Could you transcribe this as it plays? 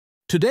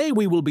Today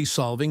we will be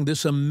solving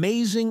this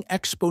amazing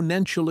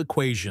exponential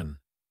equation.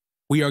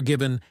 We are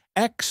given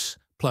x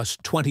plus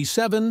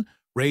 27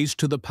 raised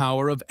to the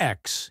power of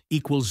x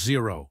equals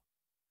 0.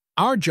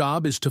 Our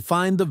job is to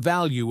find the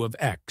value of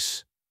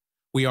x.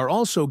 We are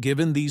also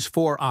given these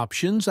four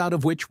options out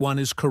of which one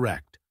is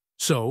correct.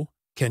 So,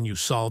 can you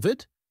solve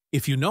it?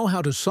 If you know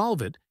how to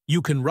solve it,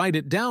 you can write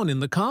it down in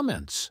the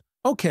comments.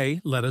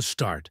 Okay, let us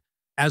start.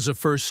 As a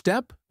first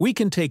step, we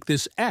can take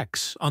this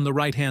x on the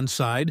right-hand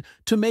side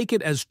to make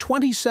it as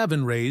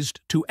 27 raised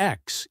to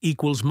x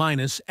equals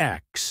minus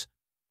x.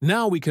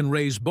 Now we can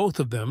raise both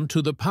of them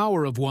to the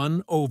power of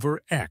 1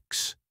 over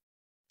x.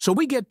 So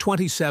we get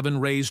 27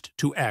 raised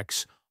to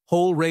x,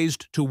 whole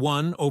raised to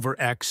 1 over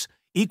x,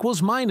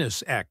 equals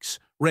minus x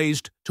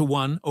raised to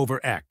 1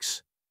 over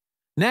x.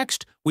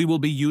 Next, we will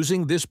be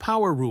using this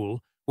power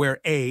rule, where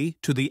a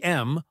to the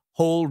m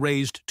whole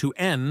raised to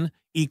n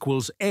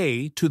equals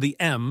a to the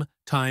m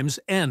times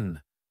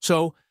n.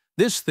 So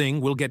this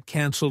thing will get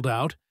cancelled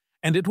out,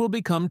 and it will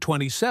become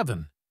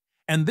 27.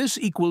 And this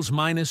equals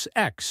minus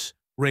x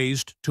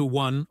raised to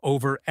 1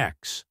 over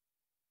x.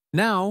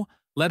 Now,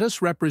 let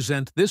us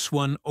represent this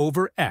 1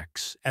 over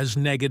x as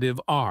negative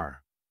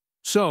r.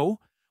 So,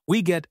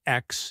 we get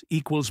x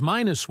equals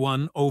minus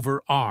 1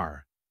 over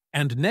r,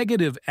 and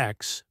negative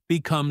x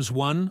becomes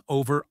 1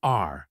 over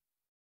r.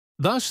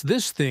 Thus,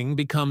 this thing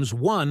becomes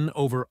 1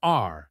 over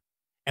r,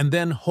 and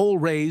then whole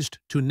raised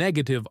to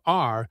negative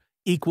r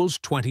equals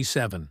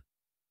 27.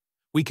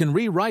 We can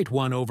rewrite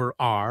 1 over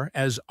r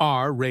as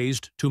r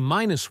raised to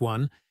minus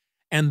 1,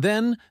 and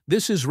then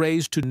this is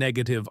raised to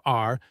negative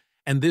r,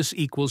 and this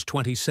equals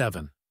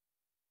 27.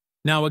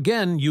 Now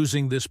again,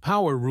 using this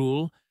power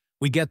rule,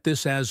 we get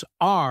this as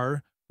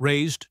r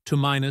raised to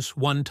minus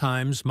 1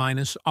 times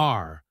minus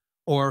r,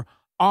 or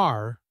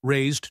r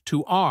raised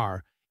to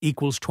r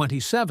equals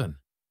 27.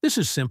 This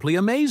is simply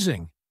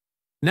amazing.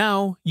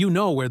 Now you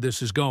know where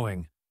this is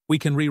going. We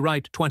can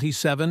rewrite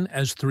 27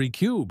 as 3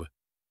 cubed.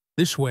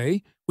 This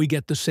way, we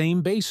get the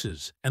same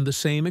bases and the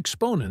same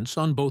exponents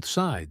on both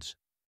sides.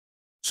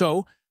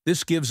 So,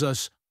 this gives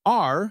us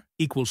r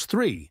equals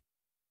 3.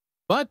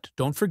 But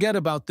don't forget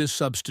about this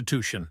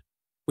substitution.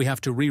 We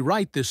have to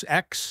rewrite this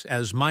x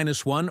as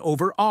minus 1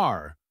 over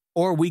r,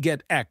 or we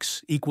get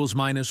x equals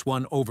minus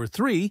 1 over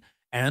 3,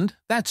 and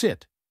that's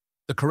it.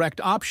 The correct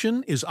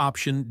option is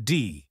option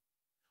D.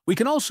 We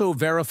can also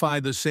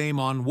verify the same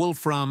on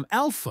Wolfram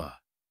alpha.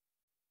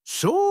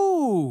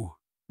 So,